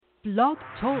Blog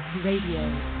Talk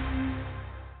Radio.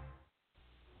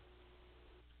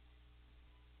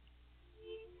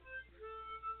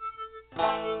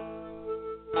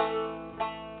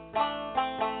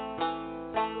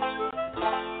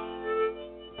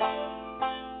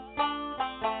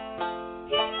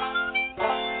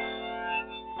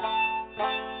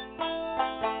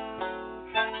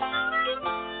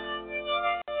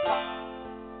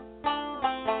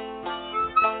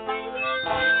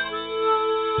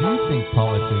 Do you think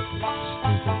politics is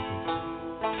stupid?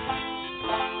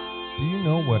 Do you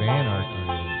know what anarchy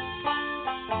is?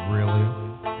 Really?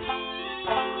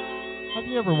 Have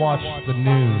you ever watched the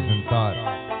news and thought,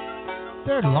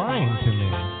 they're lying to me?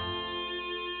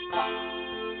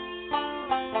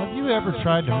 Have you ever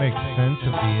tried to make sense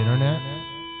of the internet?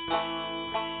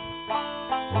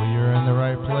 Well, you're in the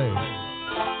right place.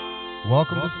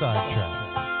 Welcome to SIDETRACKED.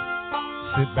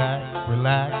 Sit back,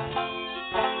 relax,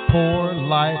 pour,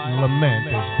 light, and lament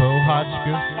as Bo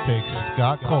Hotchkiss takes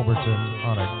Scott Culberson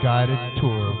on a guided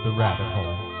tour of the rabbit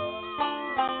hole.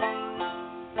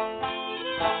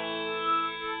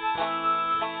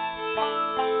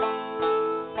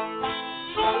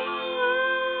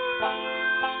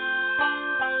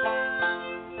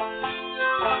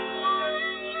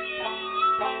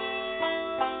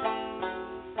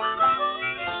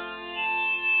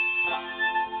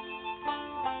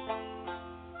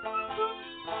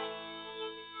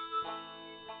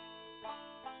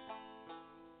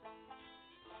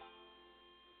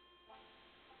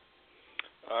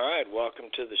 All right, welcome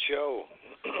to the show.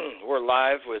 We're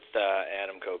live with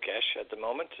Adam Kokesh at the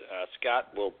moment. Scott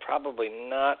will probably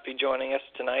not be joining us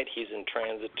tonight. He's in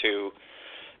transit to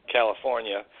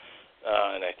California,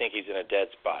 and I think he's in a dead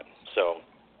spot. So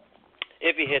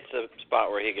if he hits a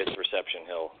spot where he gets reception,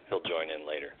 he'll join in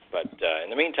later. But in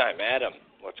the meantime, Adam,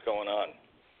 what's going on?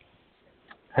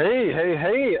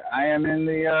 Hey! I am in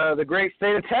the great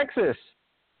state of Texas,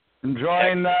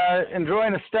 enjoying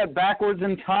a step backwards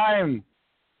in time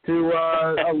to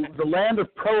the land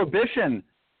of prohibition.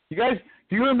 You guys,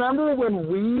 do you remember when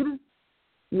weed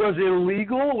was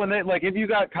illegal? When they, like, if you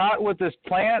got caught with this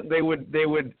plant, they would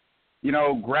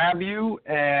grab you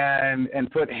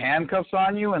and put handcuffs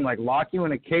on you and like lock you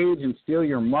in a cage and steal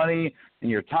your money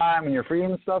and your time and your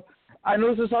freedom and stuff. I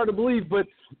know this is hard to believe, but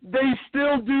they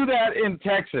still do that in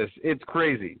Texas. It's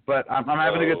crazy, but I'm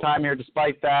having a good time here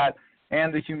despite that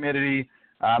and the humidity.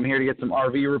 I'm here to get some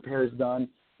RV repairs done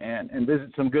and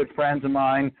visit some good friends of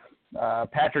mine.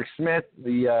 Patrick Smith,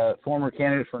 the former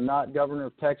candidate for not governor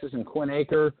of Texas, and Quinn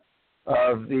Aker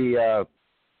of the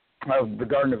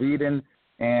Garden of Eden,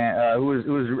 and who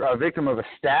was a victim of a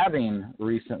stabbing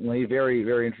recently. Very,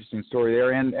 very interesting story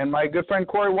there. And my good friend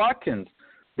Corey Watkins,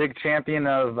 big champion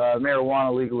of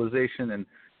marijuana legalization, and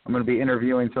I'm going to be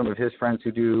interviewing some of his friends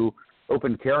who do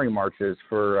open carry marches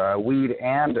for weed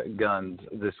and guns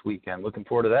this weekend. Looking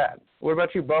forward to that. What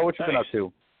about you, Bo? What you been up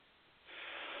to?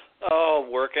 Oh,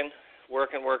 working.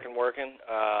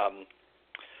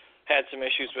 Had some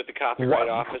issues with the copyright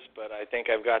office, but I think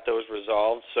I've got those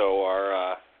resolved. So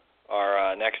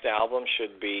our next album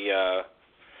should be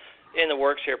in the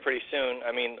works here pretty soon.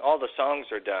 I mean, all the songs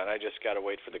are done. I just got to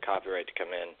wait for the copyright to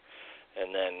come in,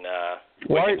 and then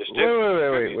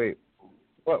Wait.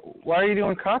 Why are you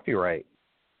doing copyright?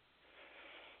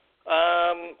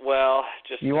 Well,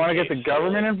 just you want to get the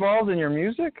government involved in your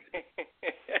music?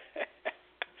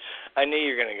 I knew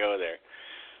you were going to go there.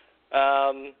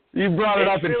 You brought it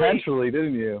up intentionally,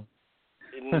 didn't you?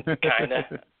 Kind of.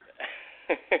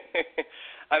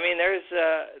 I mean, there's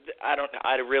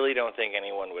I really don't think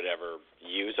anyone would ever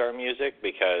use our music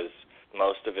because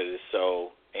most of it is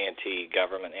so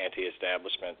anti-government,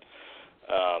 anti-establishment.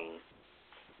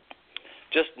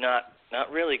 Just not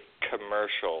really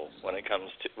commercial when it comes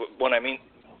to, when I mean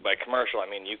by commercial, I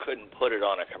mean you couldn't put it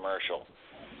on a commercial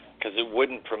because it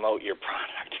wouldn't promote your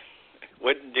product.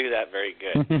 Wouldn't do that very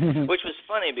good. Which was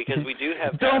funny because we do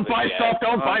have don't buy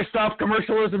stuff,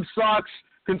 commercialism sucks,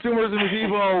 consumerism is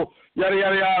evil, yada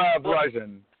yada yada,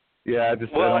 Verizon. Yeah,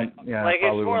 just like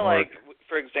it's more like,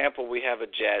 for example, we have a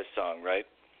jazz song, right?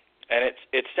 And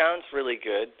it sounds really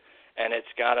good and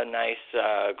it's got a nice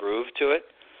groove to it.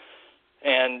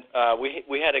 And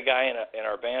we had a guy in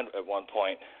our band at one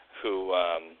point who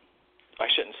I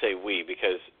shouldn't say we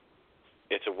because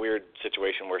it's a weird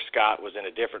situation where Scott was in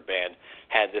a different band,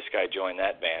 had this guy join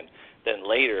that band. Then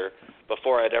later,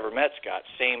 before I'd ever met Scott,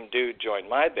 same dude joined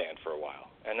my band for a while.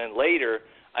 And then later,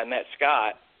 I met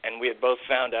Scott, and we had both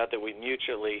found out that we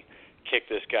mutually kicked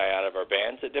this guy out of our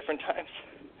bands at different times.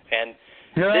 And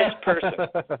this person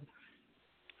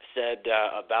said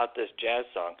about this jazz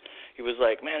song, he was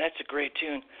like, man, that's a great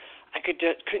tune.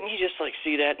 couldn't you just like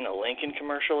see that in a Lincoln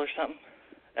commercial or something?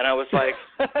 And I was like,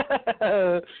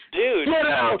 dude,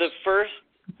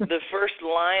 the first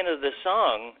line of the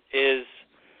song is,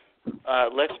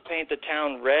 let's paint the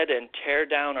town red and tear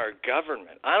down our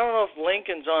government. I don't know if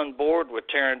Lincoln's on board with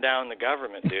tearing down the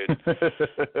government, dude.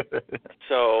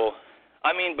 So,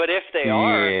 I mean, but if they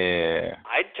are,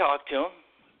 I'd talk to them.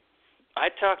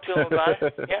 I'd talk to them about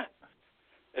it, yeah.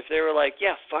 If they were like,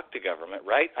 yeah, fuck the government,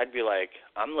 right? I'd be like,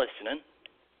 I'm listening.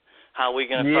 How are we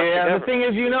going to fuck the government? Yeah, the thing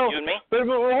is, you and me? But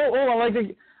hold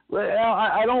on,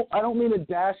 I don't mean to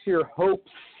dash your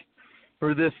hopes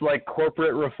for this like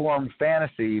corporate reform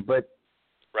fantasy, but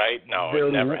right? No,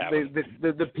 it never happened.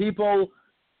 The people,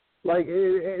 like,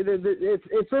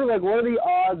 it's sort of like, what are the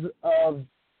odds of,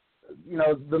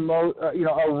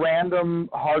 a random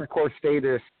hardcore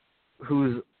statist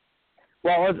who's,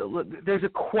 well, there's a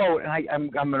quote, and I'm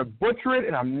going to butcher it,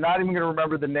 and I'm not even going to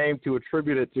remember the name to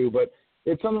attribute it to, but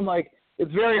it's something like,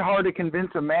 it's very hard to convince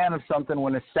a man of something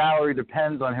when his salary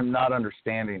depends on him not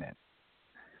understanding it.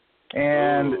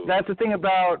 And that's the thing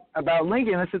about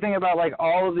Lincoln. That's the thing about like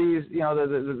all of these,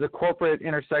 the corporate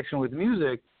intersection with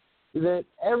music, that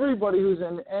everybody who's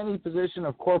in any position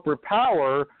of corporate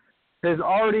power has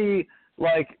already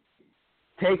like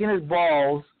taken his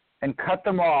balls and cut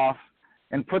them off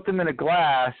and put them in a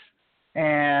glass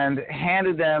and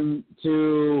handed them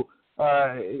to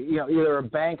either a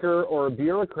banker or a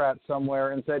bureaucrat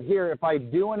somewhere and said, here, if I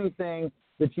do anything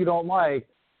that you don't like,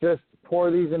 just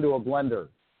pour these into a blender.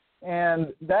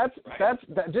 And that's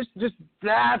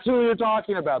who you're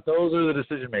talking about. Those are the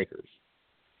decision makers.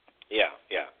 Yeah.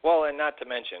 Well, and not to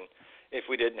mention, if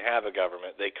we didn't have a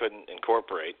government, they couldn't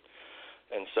incorporate,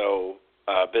 and so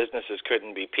businesses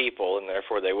couldn't be people, and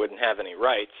therefore they wouldn't have any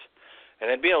rights, and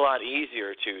it'd be a lot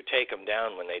easier to take them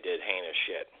down when they did heinous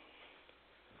shit.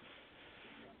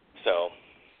 So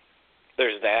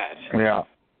there's that. Yeah.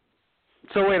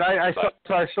 So wait, I still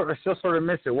sort of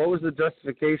missed it. What was the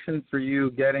justification for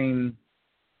you getting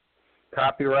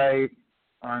copyright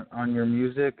on your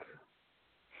music?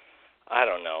 I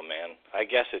don't know, man. I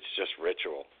guess it's just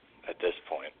ritual at this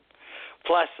point.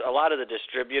 Plus, a lot of the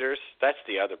distributors, that's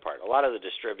the other part. A lot of the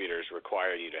distributors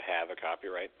require you to have a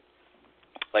copyright.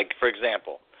 Like, for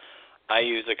example, I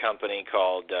use a company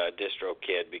called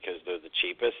DistroKid because they're the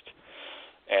cheapest,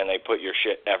 and they put your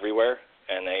shit everywhere.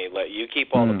 And they let you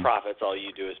keep all the profits. All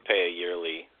you do is pay a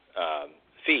yearly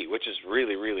fee, which is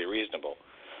really, really reasonable.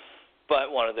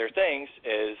 But one of their things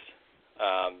is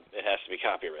it has to be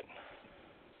copywritten.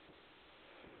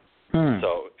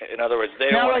 So, in other words, they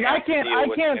don't want to deal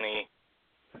with any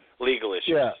legal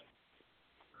issues.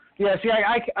 Yeah. See,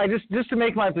 I just to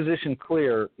make my position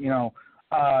clear,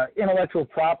 intellectual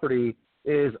property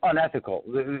is unethical.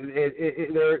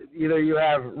 Either you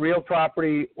have real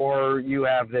property or you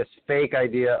have this fake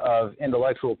idea of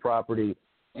intellectual property.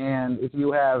 And if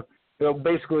you have,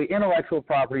 basically intellectual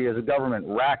property is a government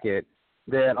racket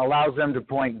that allows them to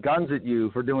point guns at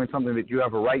you for doing something that you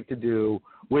have a right to do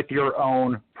with your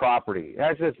own property.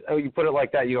 That's just, you put it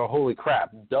like that, you go, holy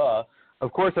crap, duh.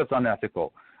 Of course that's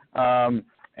unethical.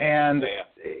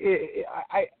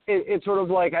 It's sort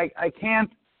of like I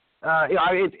can't,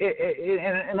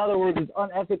 in other words, it's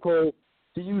unethical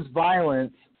to use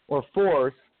violence or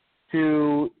force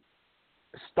to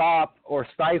stop or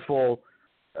stifle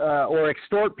or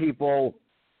extort people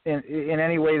in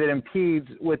any way that impedes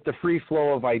with the free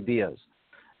flow of ideas.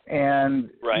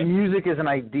 And music is an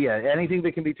idea. Anything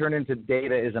that can be turned into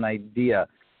data is an idea.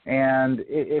 And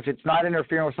if it's not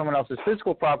interfering with someone else's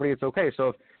physical property, it's okay.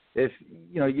 So if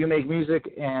you make music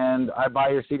and I buy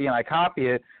your CD and I copy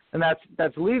it, and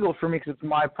that's legal for me because it's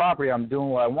my property. I'm doing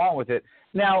what I want with it.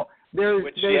 Now, I'll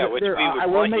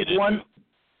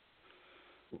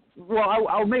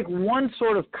make one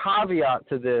sort of caveat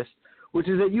to this, which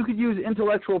is that you could use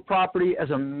intellectual property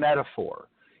as a metaphor.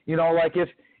 Like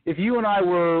if you and I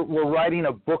were writing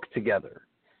a book together,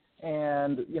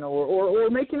 and or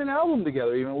making an album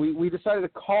together, we decided to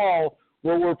call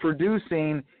what we're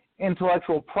producing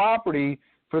intellectual property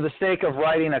for the sake of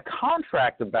writing a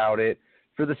contract about it,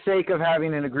 for the sake of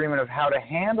having an agreement of how to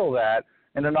handle that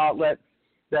and to not let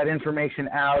that information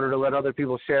out or to let other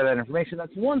people share that information.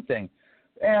 That's one thing.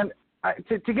 And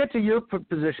to get to your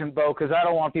position, Bo, because I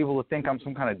don't want people to think I'm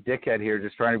some kind of dickhead here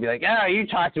just trying to be like, you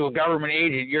talk to a government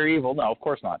agent, you're evil. No, of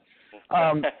course not.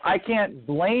 I can't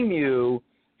blame you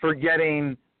for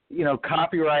getting,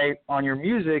 copyright on your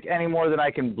music any more than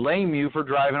I can blame you for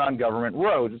driving on government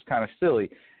roads. It's kind of silly.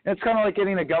 And it's kind of like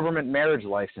getting a government marriage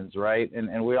license, right?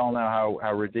 And we all know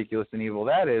how ridiculous and evil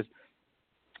that is.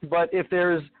 But if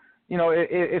there's,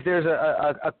 if there's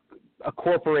a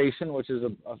corporation, which is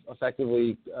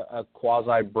effectively a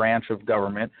quasi branch of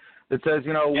government, that says,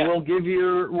 we'll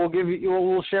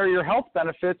share your health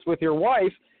benefits with your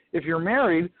wife if you're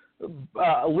married,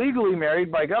 legally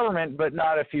married by government, but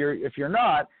not if you're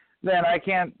not. Then I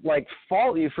can't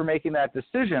fault you for making that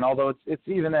decision. Although it's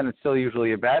even then it's still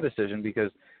usually a bad decision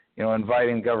because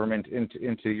inviting government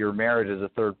into your marriage as a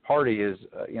third party is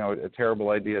a terrible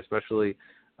idea, especially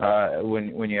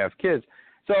when you have kids.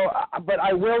 So, but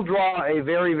I will draw a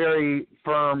very, very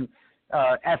firm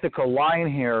ethical line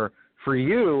here for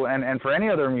you and for any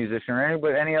other musician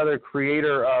or any other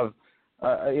creator of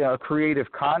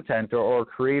creative content or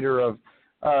creator of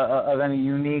any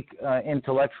unique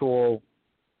intellectual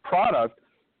product,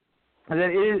 that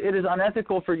it is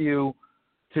unethical for you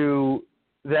to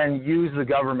then use the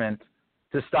government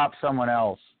to stop someone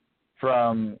else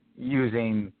from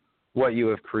using what you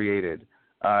have created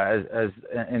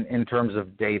in terms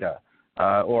of data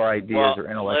or ideas or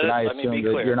intellect. And I assume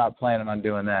that you're not planning on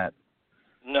doing that.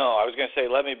 No, I was going to say,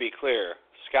 let me be clear.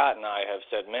 Scott and I have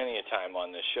said many a time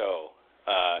on this show,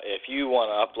 if you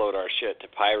want to upload our shit to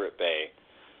Pirate Bay,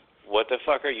 what the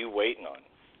fuck are you waiting on?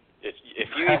 If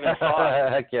you even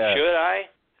thought, should I?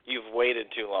 You've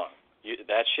waited too long.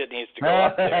 That shit needs to go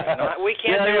up there. We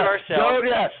can't do it ourselves.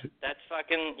 That's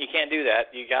fucking. You can't do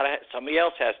that. You gotta. Somebody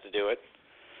else has to do it.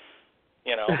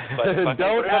 But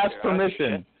don't ask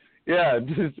permission. Yeah.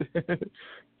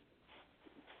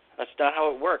 That's not how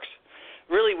it works.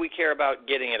 Really, we care about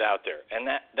getting it out there, and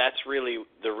that's really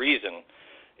the reason.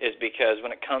 Is because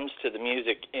when it comes to the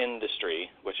music industry,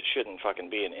 which it shouldn't fucking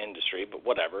be an industry, but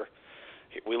whatever,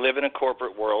 we live in a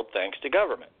corporate world thanks to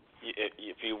government.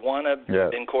 If you want to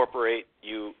incorporate,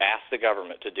 you ask the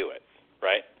government to do it,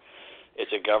 right?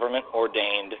 It's a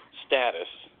government-ordained status,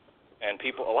 and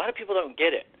a lot of people don't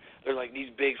get it. They're like, these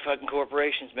big fucking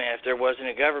corporations, man, if there wasn't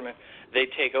a government,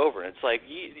 they'd take over. And it's like,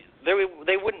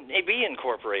 they wouldn't be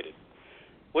incorporated.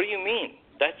 What do you mean?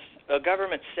 A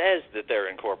government says that they're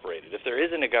incorporated. If there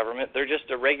isn't a government, they're just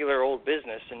a regular old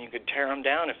business, and you could tear them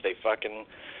down if they fucking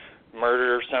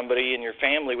murder somebody in your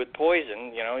family with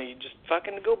poison. You just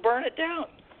fucking go burn it down.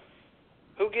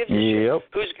 Who gives a shit?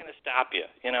 Who's going to stop you?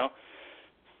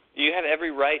 You have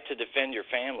every right to defend your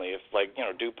family if,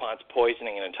 DuPont's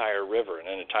poisoning an entire river and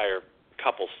an entire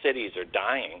couple cities are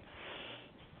dying.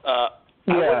 Well,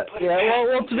 to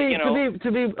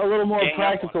be a little more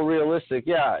practical, realistic,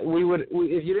 we would.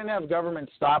 If you didn't have government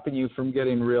stopping you from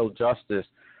getting real justice,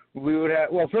 we would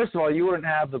have. Well, first of all, you wouldn't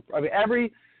have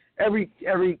every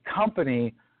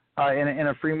company in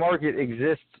a free market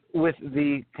exists with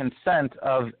the consent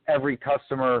of every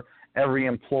customer, every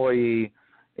employee,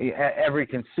 every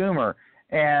consumer,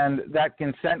 and that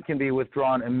consent can be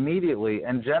withdrawn immediately.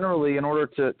 And generally, in order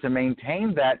to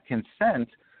maintain that consent,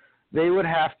 they would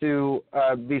have to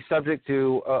be subject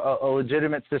to a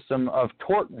legitimate system of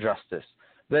tort justice.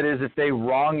 That is, if they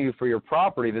wrong you for your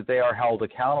property, that they are held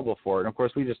accountable for it. And of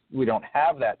course, we don't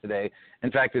have that today.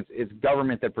 In fact, it's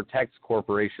government that protects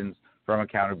corporations from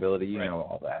accountability. You know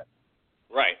all that.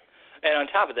 Right. And on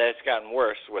top of that, it's gotten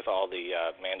worse with all the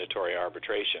mandatory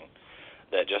arbitration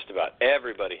that just about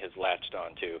everybody has latched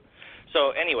onto.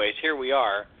 So anyways, here we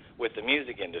are with the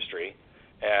music industry.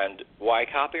 And why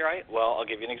copyright? Well, I'll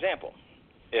give you an example.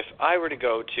 If I were to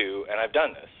go to, and I've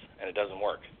done this, and it doesn't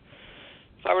work,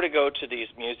 if I were to go to these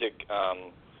music,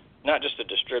 not just a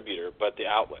distributor, but the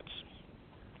outlets,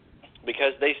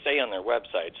 because they say on their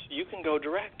websites, you can go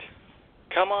direct.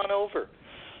 Come on over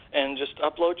and just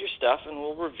upload your stuff, and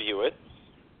we'll review it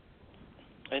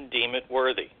and deem it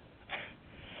worthy.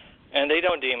 And they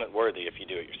don't deem it worthy if you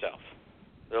do it yourself.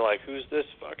 They're like, who's this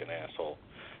fucking asshole?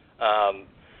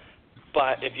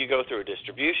 But if you go through a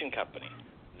distribution company,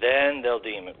 then they'll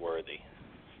deem it worthy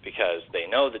because they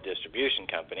know the distribution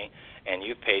company and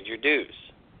you've paid your dues.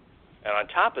 And on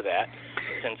top of that,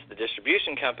 since the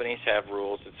distribution companies have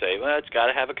rules that say, well, it's got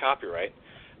to have a copyright,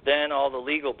 then all the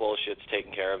legal bullshit's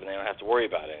taken care of and they don't have to worry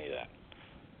about any of that.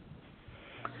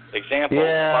 Example.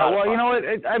 Yeah, Spotify. well, you know what?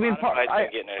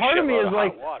 Part of me is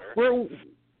like,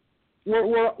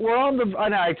 we're on the.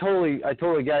 And I totally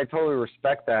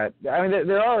respect that. I mean,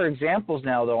 there are examples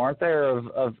now, though, aren't there,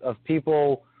 of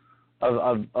people,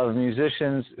 of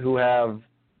musicians who have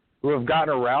gotten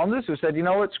around this, who said, you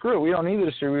know what, screw it, we don't need the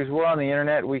distributors. We're on the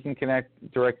internet. We can connect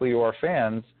directly to our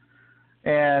fans.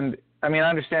 And I mean, I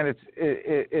understand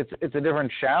it's a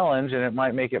different challenge, and it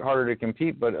might make it harder to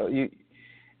compete, but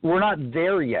we're not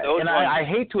there yet. And I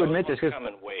hate to admit this because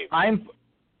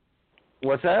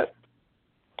What's that?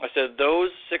 I said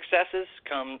those successes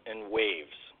come in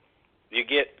waves. You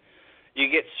get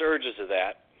surges of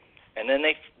that, and then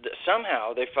they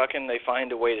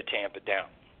find a way to tamp it down.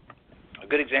 A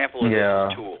good example of this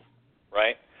is Tool,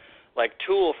 right? Like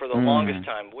Tool, for the longest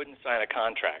time, wouldn't sign a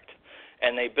contract.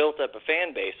 And they built up a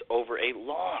fan base over a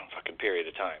long fucking period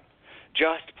of time,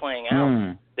 just playing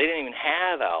albums. They didn't even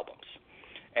have albums.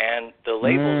 And the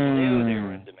labels knew they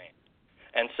were in demand.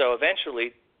 And so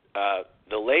eventually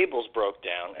the labels broke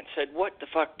down and said, what the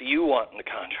fuck do you want in the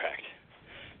contract?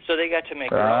 So they got to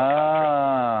make their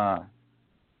own contract.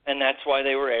 And that's why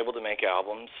they were able to make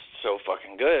albums so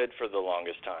fucking good for the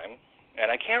longest time. And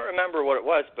I can't remember what it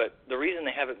was, but the reason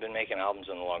they haven't been making albums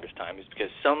in the longest time is because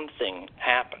something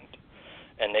happened.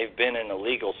 And they've been in a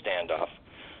legal standoff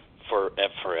for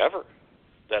forever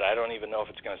that I don't even know if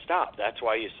it's going to stop. That's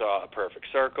why you saw A Perfect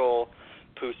Circle,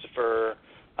 Pucifer,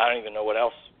 I don't even know what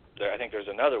else. I think there's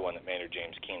another one that Maynard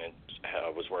James Keenan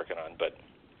was working on. But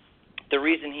the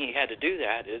reason he had to do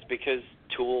that is because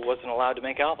Tool wasn't allowed to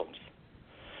make albums.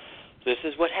 This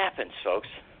is what happens, folks.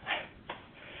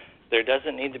 There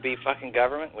doesn't need to be fucking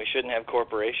government. We shouldn't have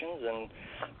corporations, and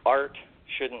art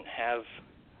shouldn't have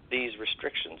these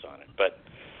restrictions on it. But,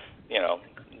 you know,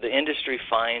 the industry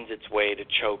finds its way to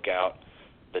choke out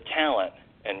the talent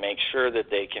and make sure that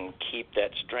they can keep that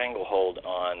stranglehold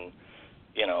on,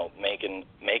 you know,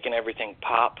 making everything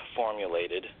pop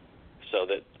formulated so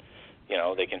that, you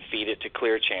know, they can feed it to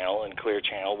Clear Channel, and Clear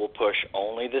Channel will push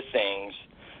only the things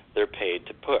they're paid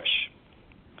to push.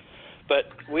 But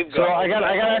we've got. So I got to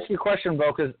ask you a question,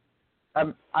 Bo, because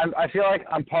I feel like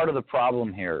I'm part of the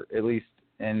problem here, at least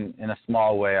in a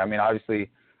small way. I mean, obviously,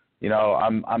 you know,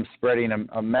 I'm spreading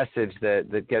a message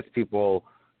that gets people,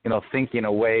 you know, thinking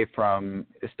away from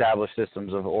established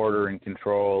systems of order and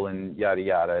control and yada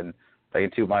yada. And I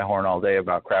can toot my horn all day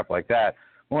about crap like that.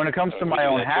 But when it comes to my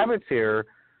own habits here,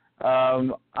 I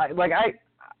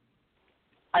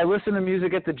listen to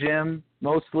music at the gym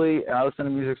mostly, and I listen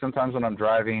to music sometimes when I'm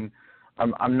driving.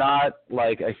 I'm not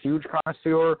like a huge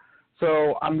connoisseur,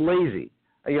 so I'm lazy.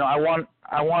 You know, I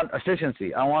want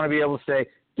efficiency. I want to be able to say,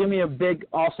 give me a big,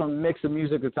 awesome mix of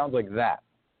music that sounds like that.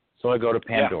 So I go to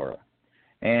Pandora,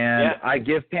 and I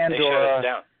give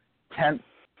Pandora 10.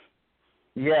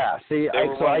 Yeah, see,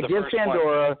 I give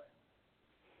Pandora. Ones.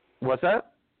 What's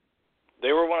that?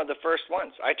 They were one of the first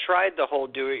ones. I tried the whole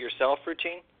do-it-yourself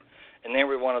routine, and they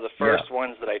were one of the first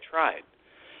ones that I tried.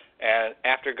 And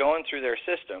after going through their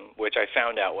system, which I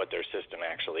found out what their system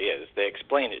actually is, they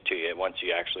explain it to you once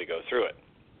you actually go through it.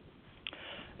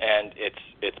 And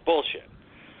it's bullshit.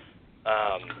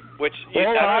 I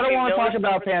don't want to talk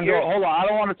about Pandora. Hold on, I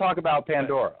don't want to talk about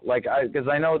Pandora, because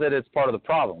I know that it's part of the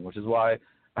problem, which is why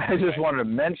I just wanted to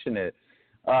mention it.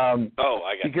 I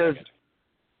got because,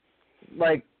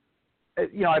 like,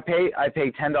 you know, I pay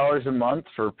 $10 a month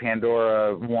for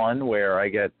Pandora One, where I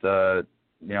get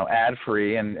you know, ad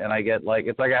free, and I get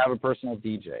it's like I have a personal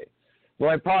DJ.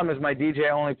 Well, my problem is my DJ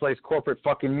only plays corporate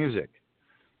fucking music.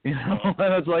 You know,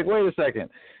 and it's like, wait a second,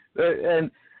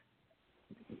 and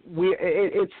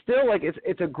it's still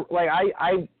like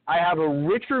I have a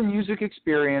richer music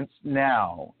experience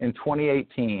now in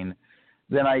 2018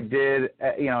 than I did,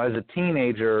 you know, as a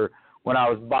teenager when I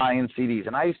was buying CDs.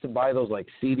 And I used to buy those like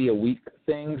CD a week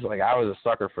things. Like, I was a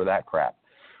sucker for that crap.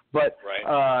 But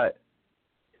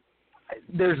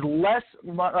there's less,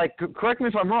 like, correct me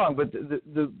if I'm wrong, but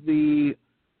the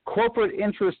corporate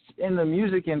interests in the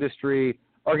music industry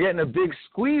are getting a big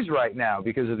squeeze right now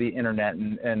because of the internet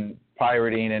and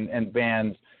pirating and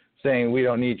bands saying we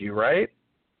don't need you, right?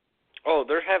 Oh,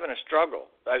 they're having a struggle.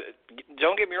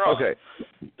 Don't get me wrong. Okay.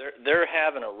 They're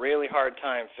having a really hard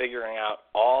time figuring out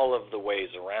all of the ways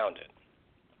around it.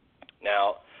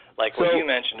 Now, like what you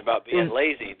mentioned about being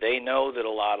lazy, they know that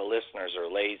a lot of listeners are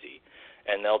lazy,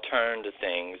 and they'll turn to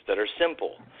things that are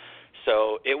simple.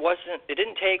 So it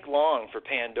didn't take long for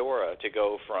Pandora to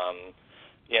go from,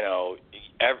 you know,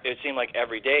 it seemed like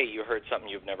every day you heard something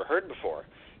you've never heard before,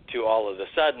 to all of a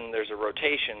sudden there's a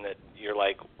rotation that you're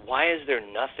like, why is there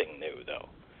nothing new, though?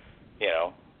 You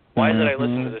know, why did I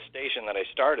listen to this station that I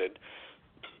started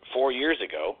 4 years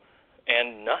ago,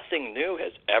 and nothing new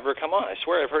has ever come on? I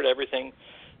swear I've heard everything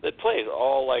that plays,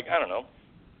 all like, I don't know,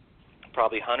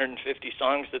 probably 150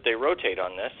 songs that they rotate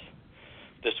on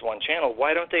this one channel.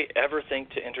 Why don't they ever think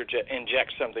to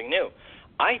inject something new?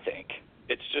 I think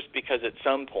it's just because at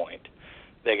some point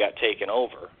they got taken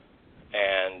over,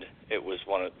 and it was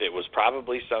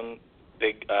probably some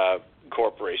big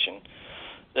corporation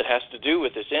that has to do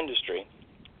with this industry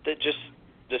that just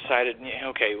decided,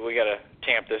 okay, we got to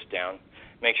tamp this down,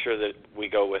 make sure that we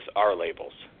go with our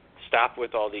labels, stop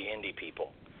with all the indie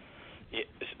people,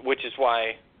 which is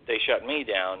why they shut me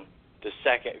down the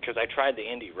second, because I tried the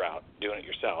indie route, doing it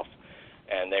yourself,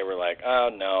 and they were like, oh,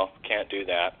 no, can't do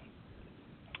that,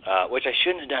 which I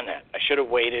shouldn't have done that. I should have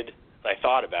waited I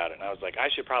thought about it, and I was like, I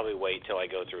should probably wait till I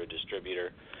go through a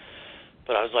distributor.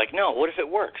 But I was like, no, what if it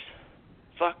works?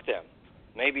 Fuck them.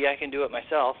 Maybe I can do it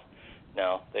myself.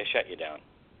 No, they shut you down.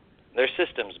 Their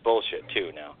system's bullshit,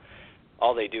 too, now.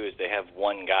 All they do is they have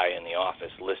one guy in the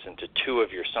office listen to 2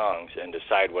 of your songs and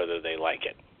decide whether they like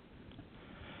it.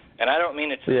 And I don't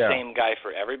mean it's the same guy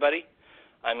for everybody.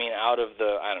 I mean, out of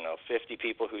the, 50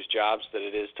 people whose jobs that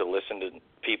it is to listen to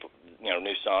people,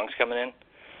 new songs coming in,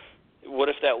 what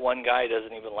if that one guy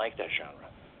doesn't even like that genre?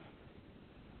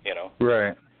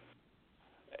 Right.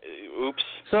 Oops,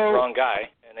 wrong guy,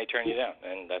 and they turn you down,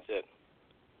 and that's it.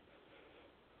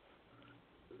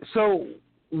 So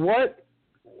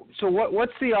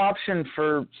what's the option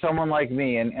for someone like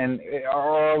me? And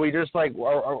are we just like,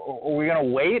 are we gonna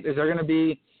wait? Is there gonna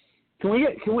be? Can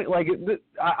we like?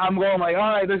 I'm going like,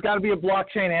 all right. There's got to be a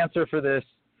blockchain answer for this.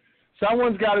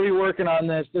 Someone's got to be working on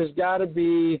this. There's got to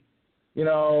be,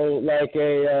 like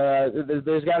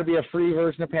there's got to be a free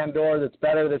version of Pandora that's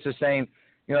better. That's just saying,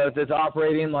 that's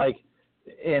operating like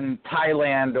in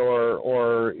Thailand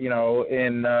or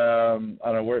in I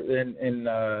don't know where in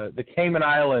the Cayman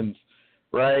Islands,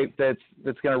 right? That's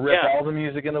going to rip all the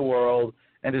music in the world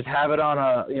and just have it on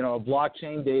a a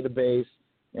blockchain database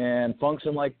and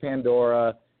function like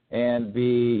Pandora and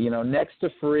be next to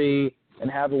free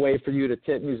and have a way for you to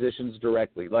tip musicians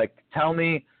directly. Like,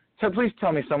 please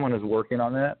tell me someone is working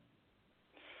on that.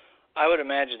 I would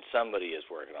imagine somebody is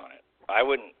working on it.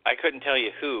 I couldn't tell you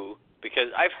who, because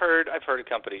I've heard of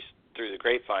companies through the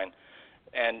grapevine,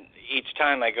 and each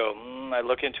time I go, I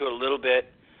look into it a little bit,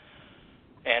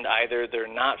 and either they're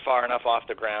not far enough off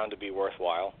the ground to be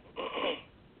worthwhile,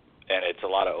 and it's a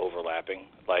lot of overlapping.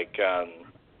 Like,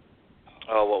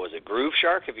 what was it, Groove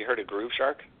Shark? Have you heard of Groove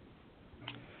Shark?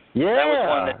 Yeah, that was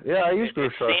one that I used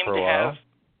Groove Shark for a while.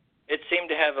 It seemed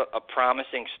to have a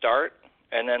promising start,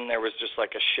 and then there was just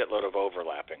like a shitload of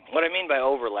overlapping. What I mean by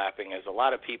overlapping is a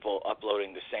lot of people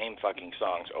uploading the same fucking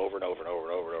songs over and over and over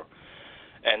and over and over,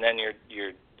 and then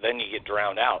you get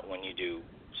drowned out when you do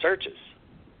searches,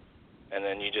 and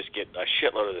then you just get a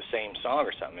shitload of the same song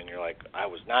or something, and you're like, I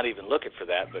was not even looking for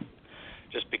that, but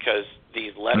just because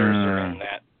these letters are in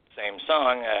that same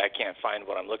song, I can't find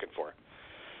what I'm looking for.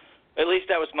 At least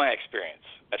that was my experience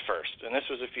at first, and this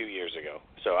was a few years ago.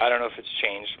 So I don't know if it's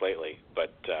changed lately,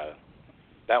 but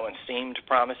that one seemed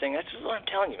promising. That's just what I'm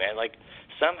telling you, man. Like,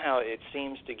 somehow it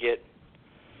seems to get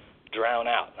drowned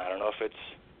out. I don't know if it's,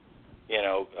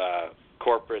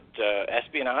 corporate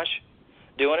espionage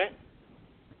doing it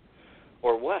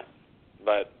or what,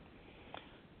 but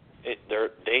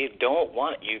they don't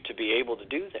want you to be able to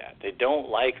do that. They don't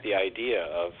like the idea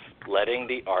of letting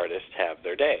the artist have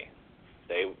their day.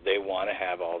 They want to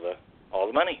have all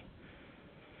the money.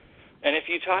 And if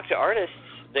you talk to artists,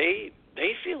 they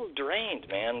feel drained,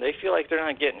 man. They feel like they're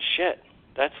not getting shit.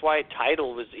 That's why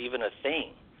Tidal was even a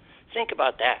thing. Think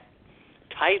about that.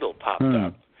 Tidal popped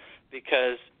up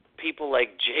because people like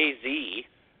Jay-Z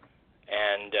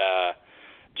and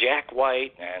Jack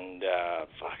White and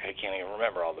I can't even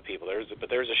remember all the people. But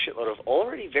there's a shitload of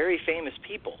already very famous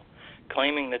people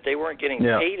claiming that they weren't getting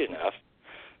paid enough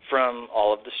from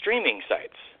all of the streaming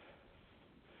sites.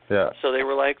 Yeah. So they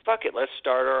were like, fuck it, let's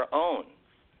start our own.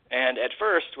 And at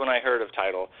first, when I heard of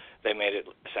Tidal, they made it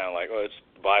sound like, it's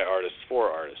by artists for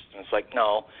artists. And it's like,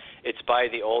 no, it's by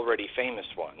the already famous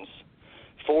ones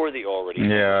for the already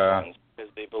famous ones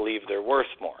because they believe they're worth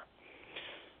more.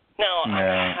 Now,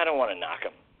 I don't want to knock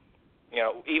them,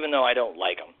 even though I don't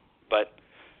like them, but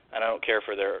I don't care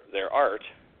for their art.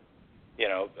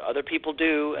 Other people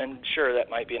do, and sure, that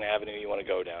might be an avenue you want to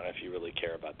go down if you really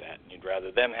care about that. You'd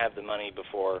rather them have the money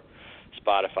before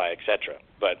Spotify, etc.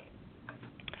 But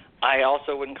I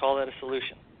also wouldn't call that a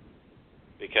solution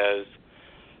because,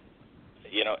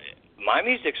 my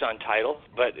music's on Tidal,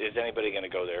 but is anybody going to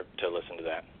go there to listen to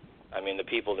that? I mean, the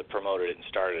people that promoted it and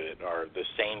started it are the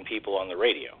same people on the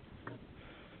radio.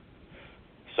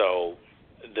 So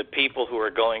the people who are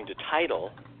going to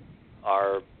Tidal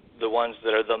are the ones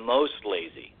that are the most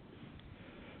lazy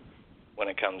when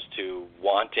it comes to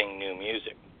wanting new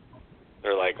music.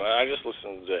 They're like, well, I just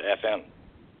listen to FM.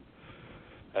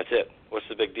 That's it. What's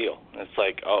the big deal? And it's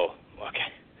like, oh,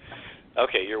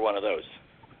 okay, you're one of those.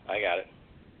 I got it.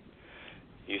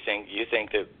 You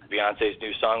think that Beyonce's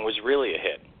new song was really a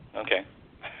hit? Okay.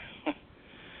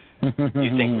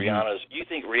 You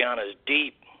think Rihanna's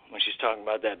deep when she's talking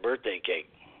about that birthday cake,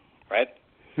 right?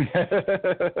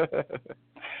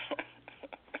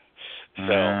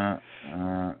 So,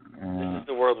 this is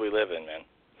the world we live in, man.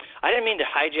 I didn't mean to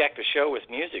hijack the show with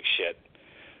music shit.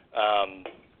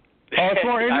 It's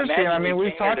more interesting. I mean,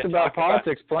 we've talked about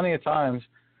politics plenty of times.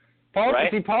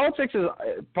 Right? See, politics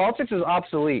is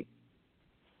obsolete.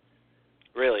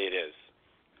 Really, it is.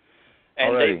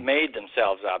 And Already. they've made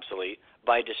themselves obsolete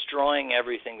by destroying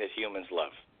everything that humans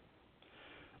love,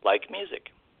 like music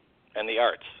and the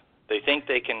arts. They think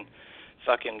they can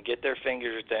fucking get their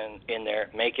fingers in there,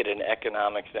 make it an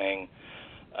economic thing,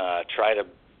 try to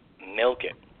milk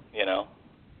it, you know,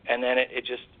 and then it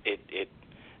just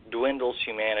dwindles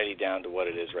humanity down to what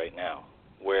it is right now,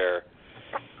 where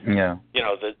you know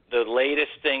the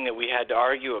latest thing that we had to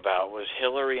argue about was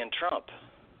Hillary and Trump.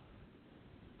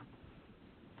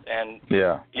 And,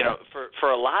 you know, for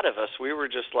a lot of us, we were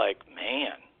just like,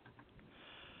 man,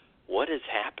 what has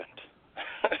happened?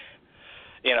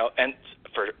 You know, and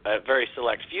for a very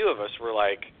select few of us, we're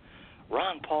like,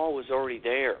 Ron Paul was already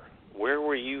there. Where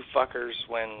were you fuckers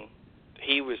when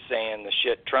he was saying the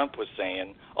shit Trump was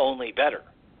saying, only better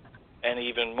and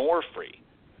even more free?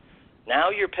 Now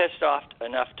you're pissed off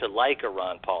enough to like a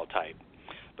Ron Paul type,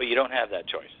 but you don't have that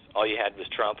choice. All you had was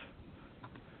Trump.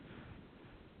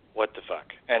 What the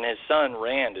fuck? And his son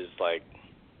Rand is like,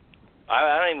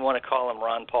 I don't even want to call him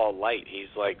Ron Paul light. He's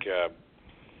like,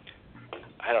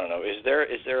 I don't know. Is there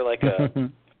like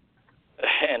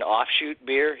an offshoot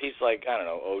beer? He's like, I don't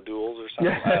know, O'Doul's or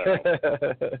something. I don't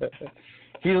know.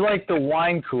 He's like the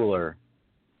wine cooler.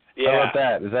 Yeah. How about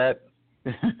that? Is that?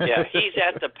 Yeah, he's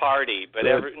at the party, but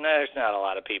there's not a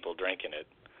lot of people drinking it.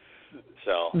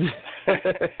 So.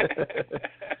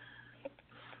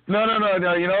 No.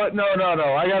 You know what? No.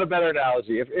 I got a better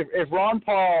analogy. If Ron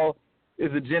Paul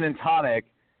is a gin and tonic,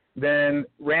 then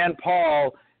Rand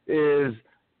Paul is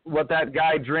what that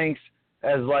guy drinks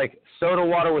as like soda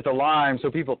water with a lime, so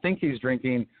people think he's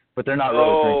drinking, but they're not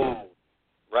really drinking.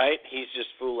 Right? He's just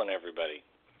fooling everybody.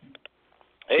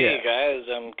 Hey guys,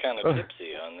 I'm kind of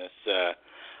tipsy on this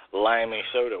limey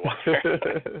soda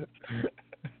water.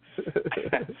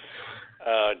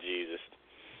 Oh Jesus.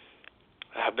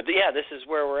 But yeah, this is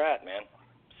where we're at, man.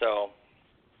 So,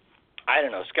 I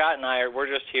don't know. Scott and we're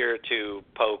just here to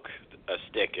poke a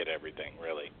stick at everything,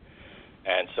 really.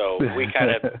 And so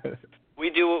we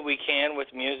do what we can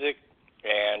with music,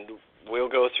 and we'll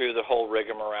go through the whole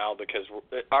rigmarole because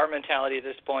our mentality at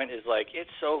this point is like,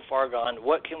 it's so far gone.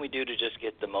 What can we do to just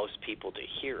get the most people to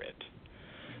hear it?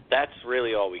 That's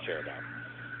really all we care about,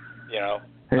 you know?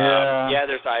 Yeah,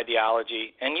 there's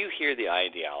ideology, and you hear the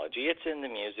ideology. It's in the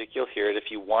music. You'll hear it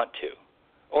if you want to,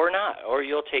 or not, or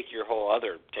you'll take your whole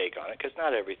other take on it, because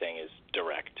not everything is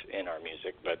direct in our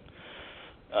music. But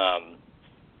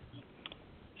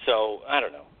so I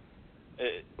don't know.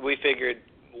 We figured,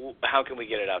 how can we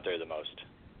get it out there the most?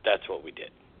 That's what we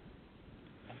did.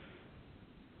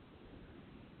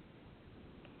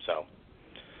 So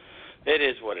it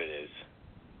is what it is,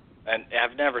 and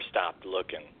I've never stopped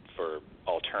looking for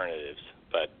alternatives,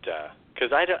 but because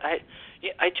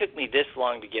it took me this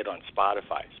long to get on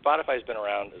Spotify. Spotify's been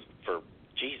around for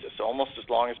almost as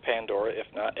long as Pandora, if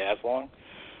not as long.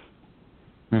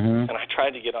 Mm-hmm. And I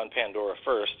tried to get on Pandora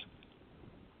first,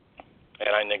 and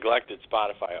I neglected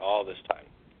Spotify all this time.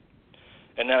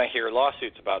 And then I hear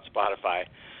lawsuits about Spotify,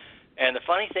 and the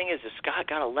funny thing is Scott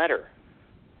got a letter.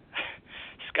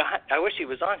 Scott, I wish he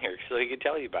was on here so he could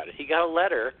tell you about it. He got a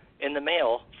letter in the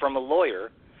mail from a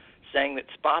lawyer saying that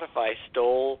Spotify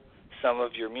stole some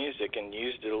of your music and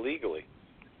used it illegally.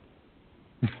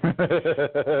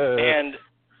 and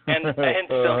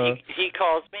so he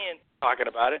calls me and talking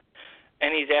about it,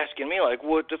 and he's asking me like,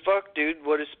 what the fuck, dude?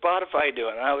 What is Spotify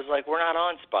doing? And I was like, we're not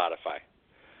on Spotify.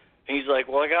 And he's like,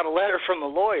 well, I got a letter from a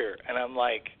lawyer. And I'm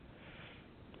like,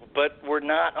 but we're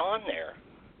not on there.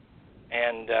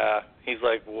 And he's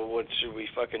like, well, what should we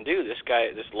fucking do? This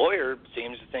lawyer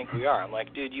seems to think we are. I'm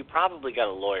like, dude, you probably got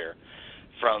a lawyer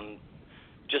from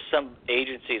just some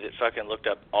agency that fucking looked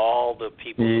up all the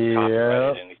people who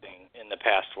copyrighted anything in the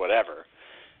past whatever,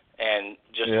 and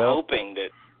just hoping that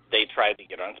they tried to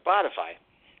get on Spotify.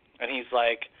 And he's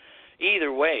like,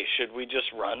 either way, should we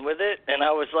just run with it? And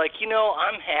I was like,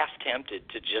 I'm half tempted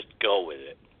to just go with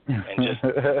it and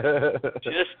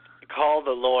just call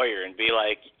the lawyer and be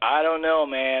like, I don't know,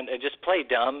 man, and just play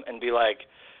dumb and be like,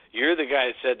 you're the guy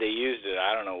that said they used it.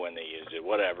 I don't know when they used it.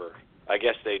 Whatever. I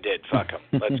guess they did. Fuck them.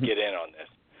 Let's get in on this.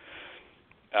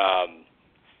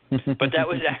 But that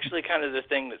was actually kind of the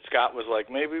thing that Scott was like,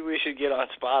 maybe we should get on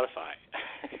Spotify.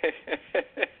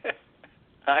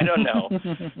 I don't know.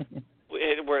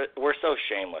 We're so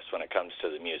shameless when it comes to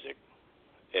the music.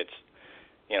 It's,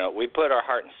 we put our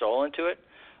heart and soul into it,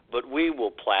 but we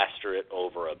will plaster it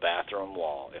over a bathroom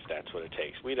wall if that's what it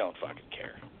takes. We don't fucking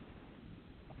care.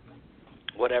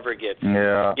 Whatever gets,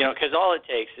 because all it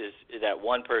takes is that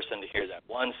one person to hear that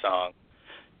one song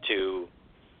to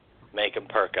make them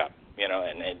perk up.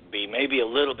 and be maybe a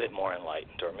little bit more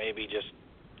enlightened, or maybe just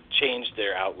change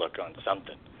their outlook on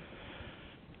something.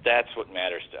 That's what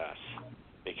matters to us,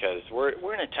 because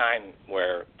we're in a time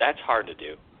where that's hard to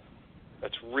do.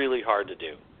 That's really hard to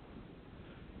do.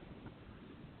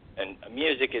 And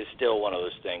music is still one of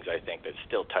those things, I think, that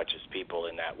still touches people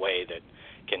in that way, that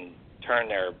can turn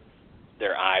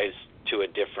their eyes to a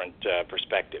different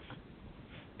perspective.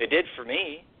 It did for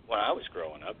me when I was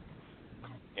growing up.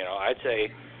 I'd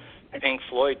say Pink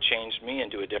Floyd changed me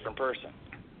into a different person.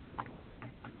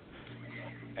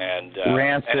 And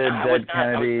Rancid, Dead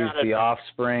Kennedys, The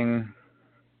Offspring.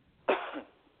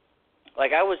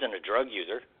 Like, I wasn't a drug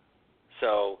user,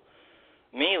 so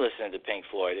me listening to Pink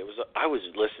Floyd, I was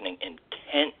listening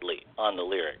intently on the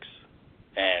lyrics,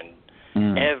 and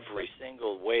every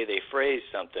single way they phrased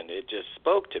something, it just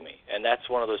spoke to me. And that's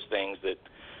one of those things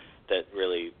that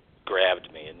really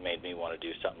grabbed me and made me want to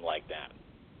do something like that.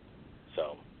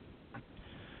 So,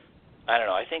 I don't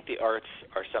know. I think the arts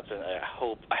are something that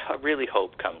I really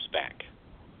hope comes back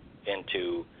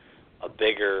into a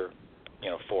bigger,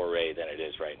 foray than it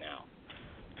is right now.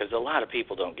 Because a lot of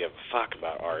people don't give a fuck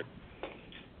about art,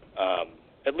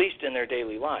 at least in their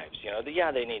daily lives.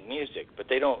 They need music, but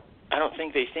I don't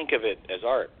think they think of it as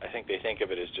art. I think they think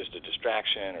of it as just a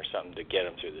distraction or something to get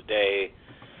them through the day,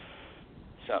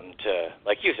 something to,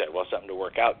 like you said, something to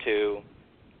work out to.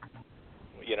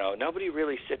 Nobody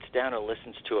really sits down and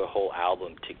listens to a whole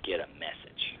album to get a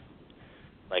message.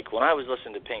 Like, when I was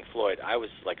listening to Pink Floyd, I was,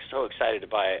 so excited to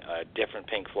buy a different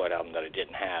Pink Floyd album that I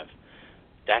didn't have.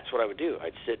 That's what I would do.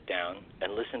 I'd sit down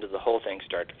and listen to the whole thing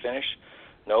start to finish.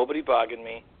 Nobody bugging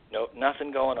me,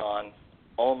 nothing going on,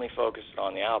 only focused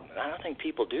on the album. And I don't think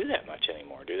people do that much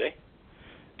anymore, do they?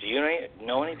 Do you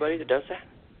know anybody that does that?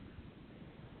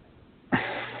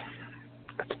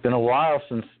 It's been a while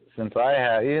since I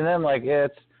have. Even then,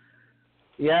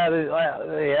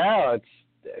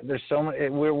 there's so many.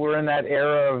 We're in that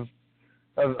era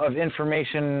of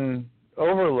information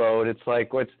overload. It's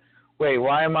like,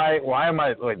 why am I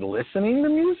listening to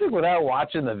music without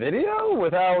watching the video,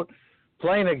 without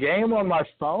playing a game on my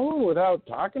phone, without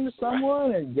talking to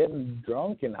someone and getting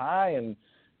drunk and high and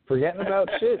forgetting about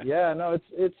shit? Yeah, no,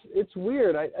 it's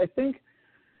weird. I think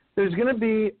there's going to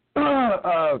be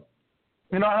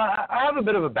I have a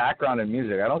bit of a background in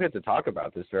music. I don't get to talk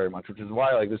about this very much, which is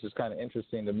why this is kind of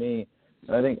interesting to me.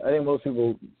 And I think most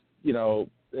people,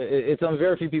 it's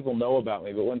very few people know about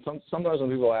me. But sometimes when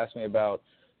people ask me about,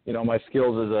 my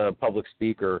skills as a public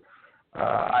speaker,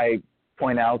 I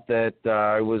point out that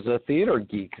I was a theater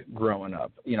geek growing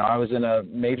up. I was in a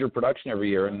major production every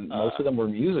year, and most of them were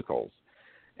musicals.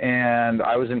 And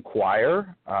I was in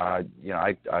choir. I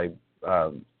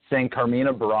sang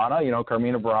Carmina Burana.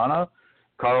 Carmina Burana.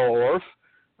 Carl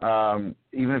Orff.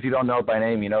 Even if you don't know it by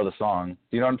name, you know the song.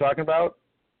 Do you know what I'm talking about?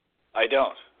 I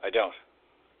don't.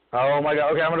 Oh, my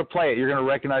God. Okay, I'm going to play it. You're going to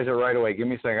recognize it right away. Give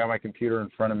me a second. I got my computer in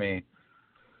front of me.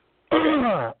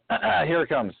 Okay. Here it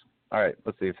comes. All right,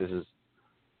 let's see if this is...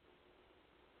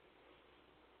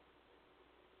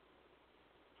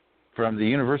 From the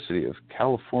University of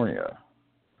California,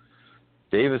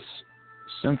 Davis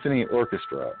Symphony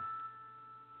Orchestra.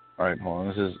 All right, hold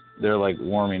on. They're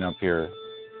warming up here.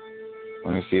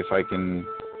 Let me see if I can.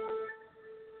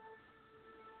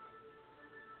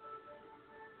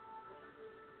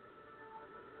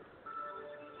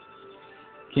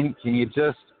 Can you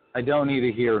just? I don't need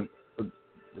to hear the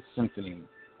symphony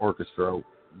orchestra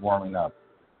warming up.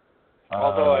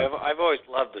 Although I've always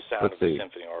loved the sound of the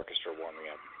symphony orchestra warming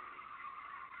up.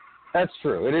 That's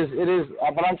true. It is.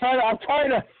 But I'm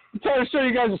trying to show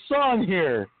you guys a song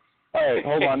here. All right,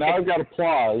 hold on. Now I've got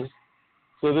applause.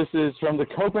 So this is from the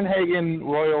Copenhagen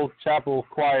Royal Chapel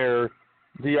Choir,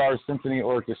 DR Symphony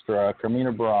Orchestra,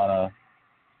 Carmina Burana.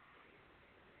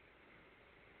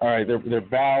 All right, they're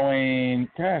bowing.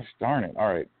 Gosh darn it.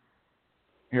 All right.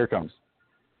 Here it comes.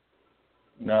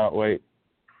 No, wait.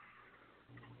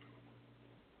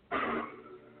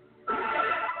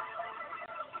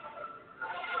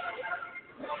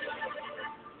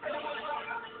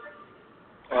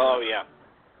 Oh, yeah.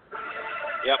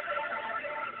 Yep.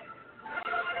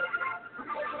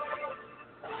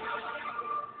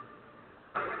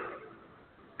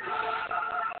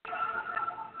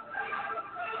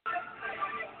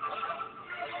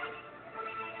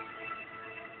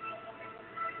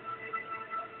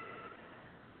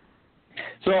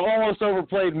 So almost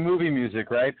overplayed movie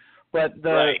music, right? But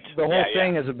the whole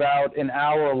thing is about an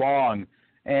hour long,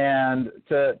 and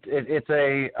it's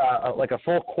a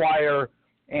full choir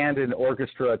and an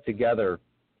orchestra together,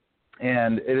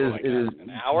 and it is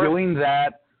an hour? doing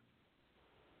that.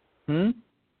 An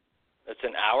It's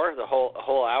an hour, a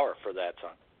whole hour for that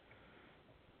song.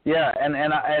 Yeah,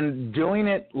 and doing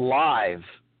it live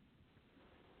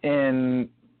in,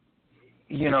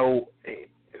 you know,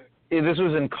 this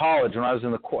was in college when I was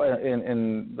in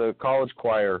the college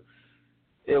choir.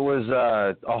 It was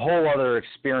a whole other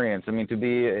experience. I mean, to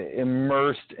be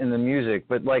immersed in the music,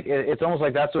 but like it's almost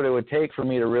like that's what it would take for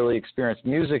me to really experience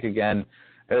music again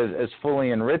as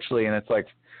fully and richly. And it's like,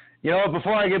 you know,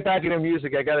 before I get back into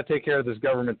music, I got to take care of this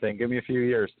government thing. Give me a few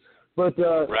years. But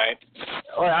right.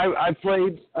 I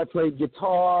played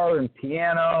guitar and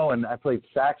piano, and I played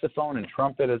saxophone and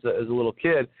trumpet as a little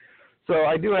kid. So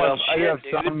I do have dude,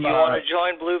 some. You want to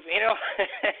join Blue Vino?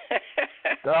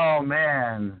 Oh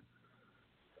man.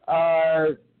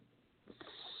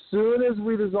 Soon as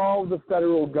we dissolve the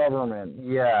federal government,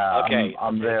 yeah, okay.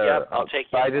 I'm there. Yep, I'll take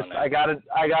you. I got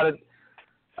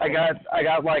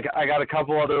a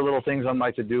couple other little things on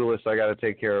my to-do list I got to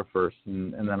take care of first,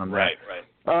 and then I'm there. Right.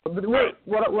 But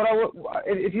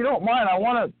if you don't mind, I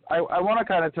want to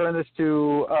kind of turn this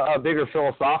to a bigger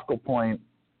philosophical point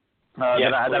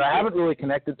that I haven't really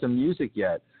connected to music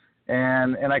yet,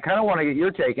 and I kind of want to get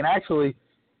your take. And actually,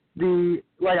 I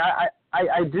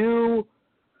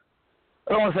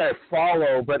don't want to say I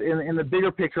follow, but in the bigger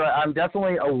picture, I'm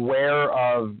definitely aware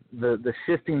of the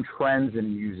shifting trends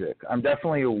in music. I'm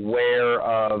definitely aware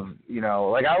of, you know,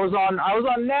 like I was on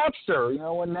Napster, you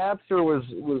know, when Napster was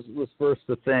first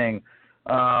the thing.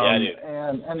 Yeah, dude.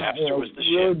 And Napster you know, was the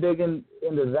really shit. digging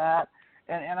into that.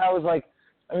 And I was like,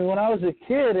 I mean, when I was a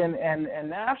kid and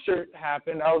Napster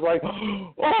happened, I was like,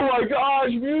 oh my gosh,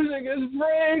 music is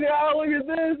free now. Look at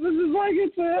this. This is like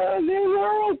it's a new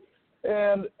world.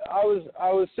 And I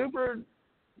was super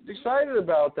excited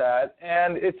about that.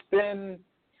 And it's been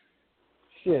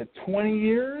 20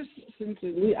 years since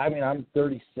I mean, I'm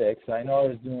 36. I know I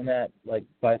was doing that like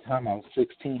by the time I was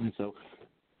 16. So,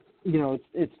 you know,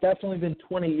 it's definitely been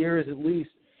 20 years at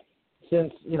least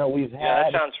since, you know, we've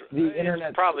had the internet.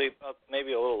 It's probably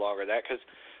maybe a little longer than that because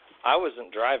I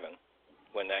wasn't driving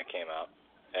when that came out.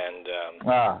 And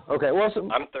okay. Well, so,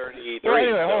 I'm 33. Well,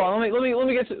 anyway, hold on. Let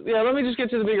me just get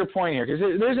to the bigger point here, because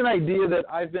there's an idea that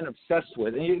I've been obsessed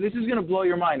with, and this is going to blow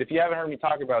your mind if you haven't heard me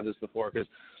talk about this before, because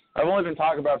I've only been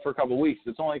talking about it for a couple of weeks.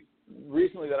 It's only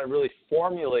recently that I really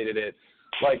formulated it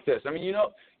like this. I mean, you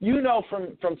know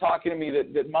from talking to me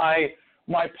that my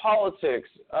politics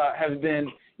have been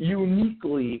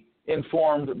uniquely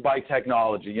informed by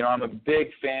technology. You know, I'm a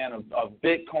big fan of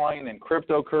Bitcoin and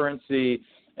cryptocurrency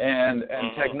and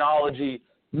technology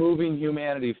moving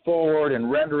humanity forward and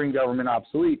rendering government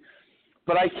obsolete.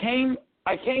 But I came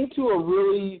to a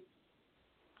really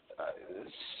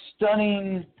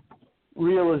stunning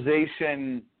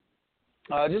realization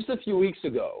just a few weeks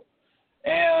ago.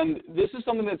 And this is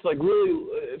something that's like really,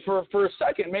 for a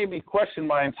second, made me question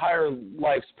my entire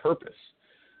life's purpose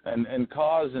and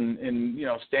cause in you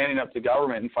know, standing up to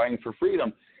government and fighting for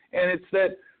freedom. And it's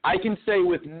that I can say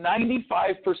with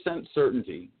 95%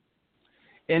 certainty,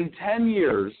 in 10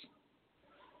 years,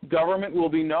 government will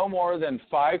be no more than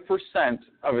 5%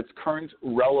 of its current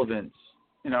relevance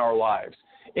in our lives.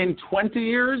 In 20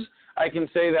 years, I can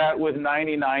say that with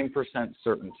 99%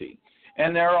 certainty.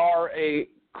 And there is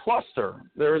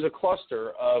a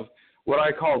cluster of what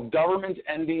I call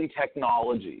government-ending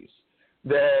technologies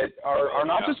that are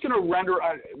not just going to render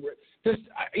I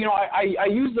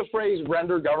use the phrase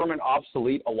render government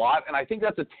obsolete a lot, and I think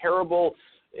that's a terrible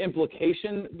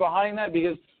implication behind that,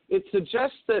 because it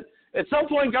suggests that at some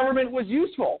point government was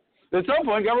useful. At some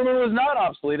point government was not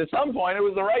obsolete. At some point it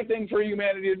was the right thing for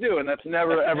humanity to do, and that's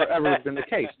never ever been the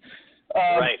case.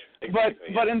 Right.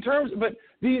 Exactly, But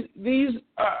these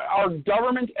are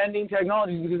government-ending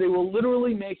technologies because they will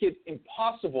literally make it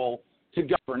impossible to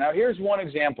govern. Now, here's one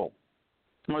example.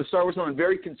 I'm going to start with something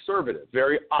very conservative,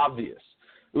 very obvious,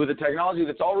 with a technology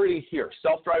that's already here,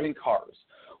 self-driving cars.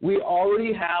 We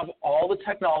already have all the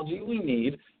technology we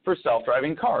need for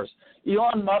self-driving cars.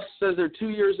 Elon Musk says they're 2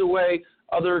 years away.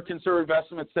 Other conservative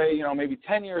estimates say, you know, maybe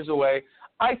 10 years away.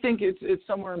 I think it's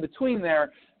somewhere in between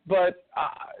there. But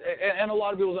and a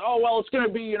lot of people say, oh, well, it's going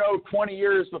to be, 20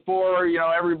 years before,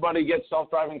 everybody gets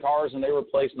self-driving cars and they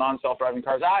replace non-self-driving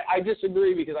cars. I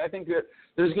disagree, because I think that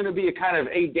there's going to be a kind of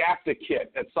ADAPTA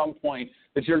kit at some point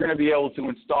that you're going to be able to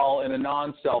install in a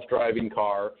non-self-driving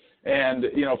car and,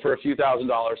 for a few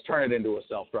 $1,000s, turn it into a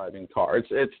self-driving car.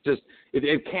 It's just,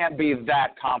 it can't be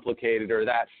that complicated or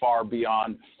that far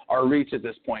beyond our reach at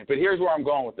this point. But here's where I'm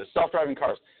going with this. Self-driving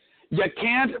cars. You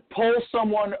can't pull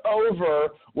someone over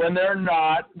when they're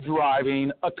not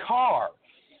driving a car.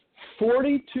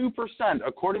 42%,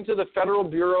 according to the Federal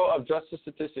Bureau of Justice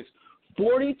Statistics,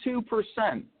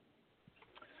 42%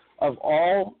 of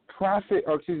all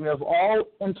all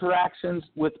interactions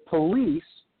with police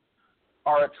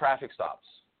are at traffic stops.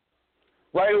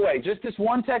 Right away, just this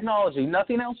one technology,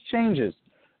 nothing else changes.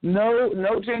 No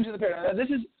change in the paradigm. Now, this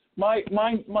is my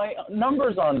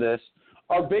numbers on this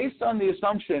are based on the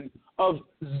assumption of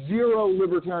zero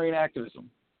libertarian activism.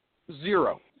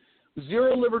 Zero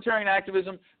libertarian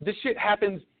activism. This shit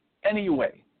happens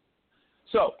anyway.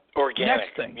 So, organic.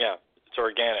 Next thing. Yeah, it's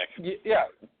organic. Yeah,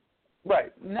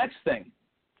 right. Next thing,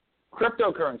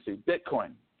 cryptocurrency,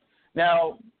 Bitcoin.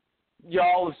 Now,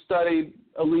 y'all have studied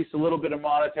at least a little bit of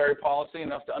monetary policy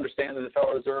enough to understand that the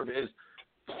Federal Reserve is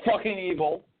fucking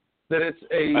evil, that it's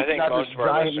not just a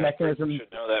giant mechanism.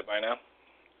 Should know that by now.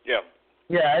 Yeah.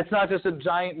 Yeah, it's not just a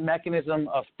giant mechanism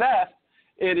of theft.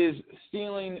 It is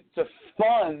stealing to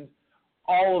fund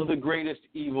all of the greatest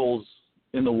evils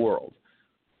in the world.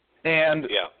 And,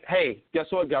 hey, guess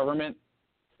what, government?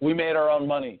 We made our own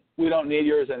money. We don't need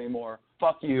yours anymore.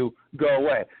 Fuck you. Go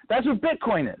away. That's what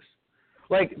Bitcoin is.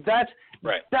 Like, that's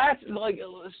like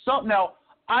something. Now,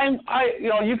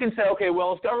 you can say, okay,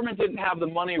 well, if government didn't have the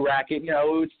money racket,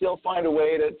 we would still find a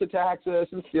way to tax us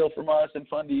and steal from us and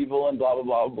fund evil and blah, blah,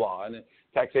 blah, blah. And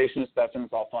taxation is theft and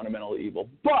it's all fundamentally evil.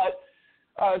 But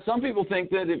some people think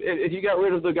that if you got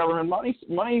rid of the government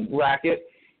money racket,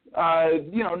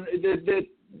 that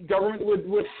government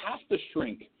would have to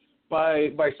shrink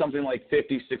by something like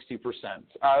 50,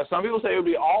 60%. Some people say it would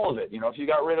be all of it. If you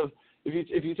got rid of,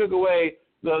 if you took away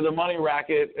the money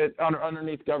racket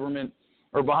underneath government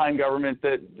or behind government,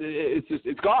 that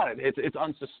it's gone. It's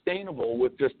unsustainable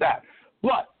with just that.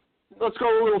 But let's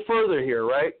go a little further here,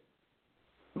 right?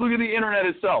 Look at the internet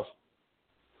itself.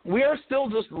 We are still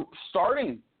just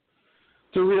starting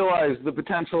to realize the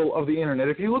potential of the internet.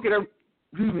 If you look at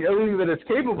everything that it's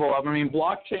capable of,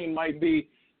 blockchain might be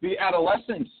the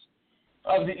adolescence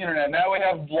of the internet. Now we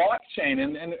have blockchain,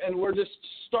 and we're just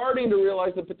starting to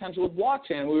realize the potential of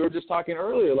blockchain. We were just talking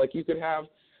earlier, like you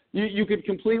could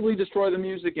completely destroy the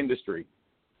music industry.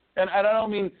 And I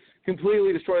don't mean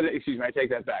completely destroy I take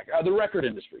that back. The record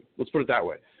industry, let's put it that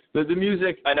way. The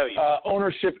music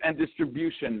ownership and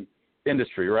distribution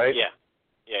industry, right? Yeah.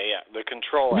 The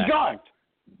control aspect. Gone.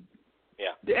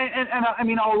 Yeah.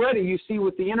 And already you see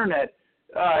with the internet,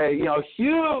 a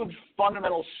huge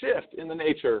fundamental shift in the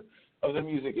nature of the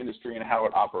music industry and how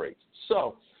it operates.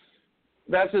 So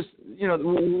that's just,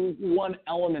 one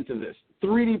element of this.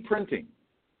 3D printing,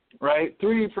 right?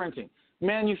 3D printing.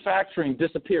 Manufacturing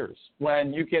disappears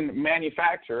when you can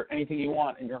manufacture anything you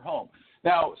want in your home.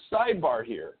 Now, sidebar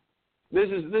here. This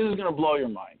is going to blow your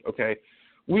mind, okay?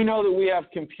 We know that we have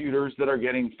computers that are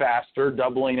getting faster,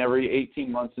 doubling every 18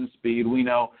 months in speed. We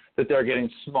know that they're getting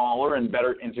smaller and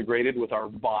better integrated with our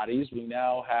bodies. We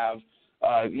now have,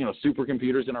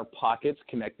 supercomputers in our pockets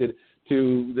connected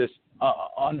to this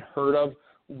unheard of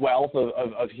wealth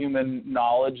of human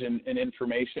knowledge and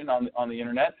information on the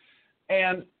internet.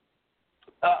 And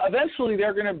eventually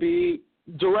they're going to be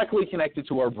directly connected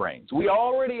to our brains. We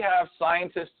already have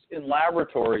scientists in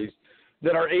laboratories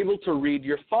that are able to read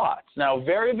your thoughts. Now,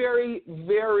 very, very,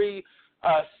 very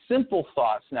simple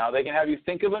thoughts now. They can have you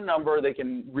think of a number, they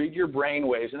can read your brain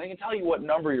waves, and they can tell you what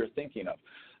number you're thinking of.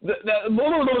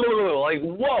 Like,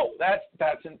 whoa,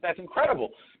 that's incredible.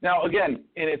 Now, again,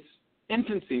 in its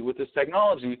infancy with this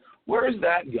technology, where is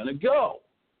that going to go?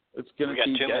 It's going to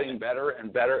keep getting better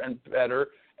and better and better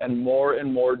and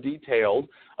more detailed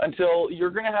until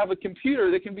you're going to have a computer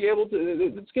that's going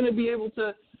to be able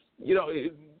to,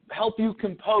 help you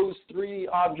compose 3D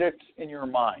objects in your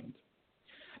mind.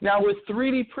 Now, with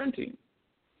 3D printing,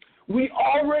 we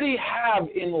already have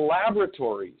in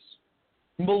laboratories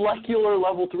molecular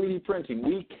level 3D printing.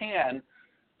 We can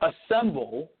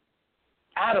assemble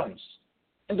atoms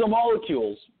into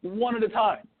molecules one at a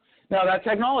time. Now, that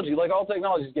technology, like all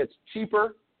technologies, gets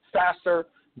cheaper, faster,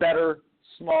 better,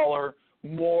 smaller,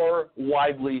 more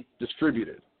widely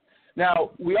distributed.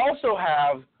 Now, we also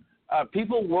have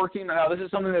people working, now this is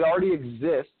something that already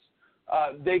exists,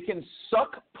 they can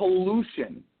suck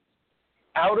pollution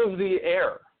out of the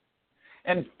air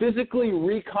and physically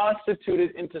reconstitute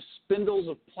it into spindles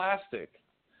of plastic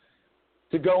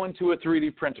to go into a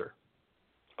 3D printer.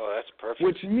 Oh, that's perfect.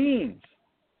 Which means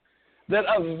that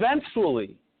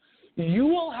eventually you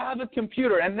will have a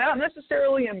computer, and not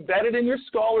necessarily embedded in your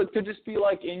skull. It could just be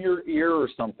like in your ear or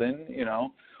something,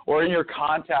 or in your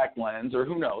contact lens, or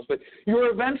who knows. But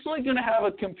you're eventually going to have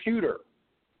a computer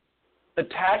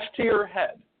attached to your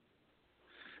head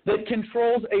that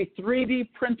controls a 3D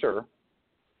printer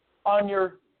on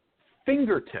your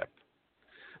fingertip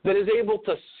that is able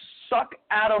to suck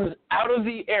atoms out of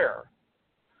the air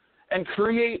and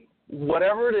create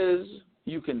whatever it is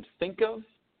you can think of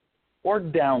or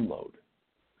download.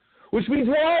 Which means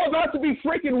we're all about to be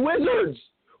freaking wizards.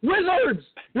 Wizards!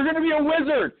 You're going to be a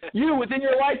wizard. You within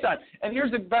your lifetime. And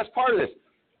here's the best part of this.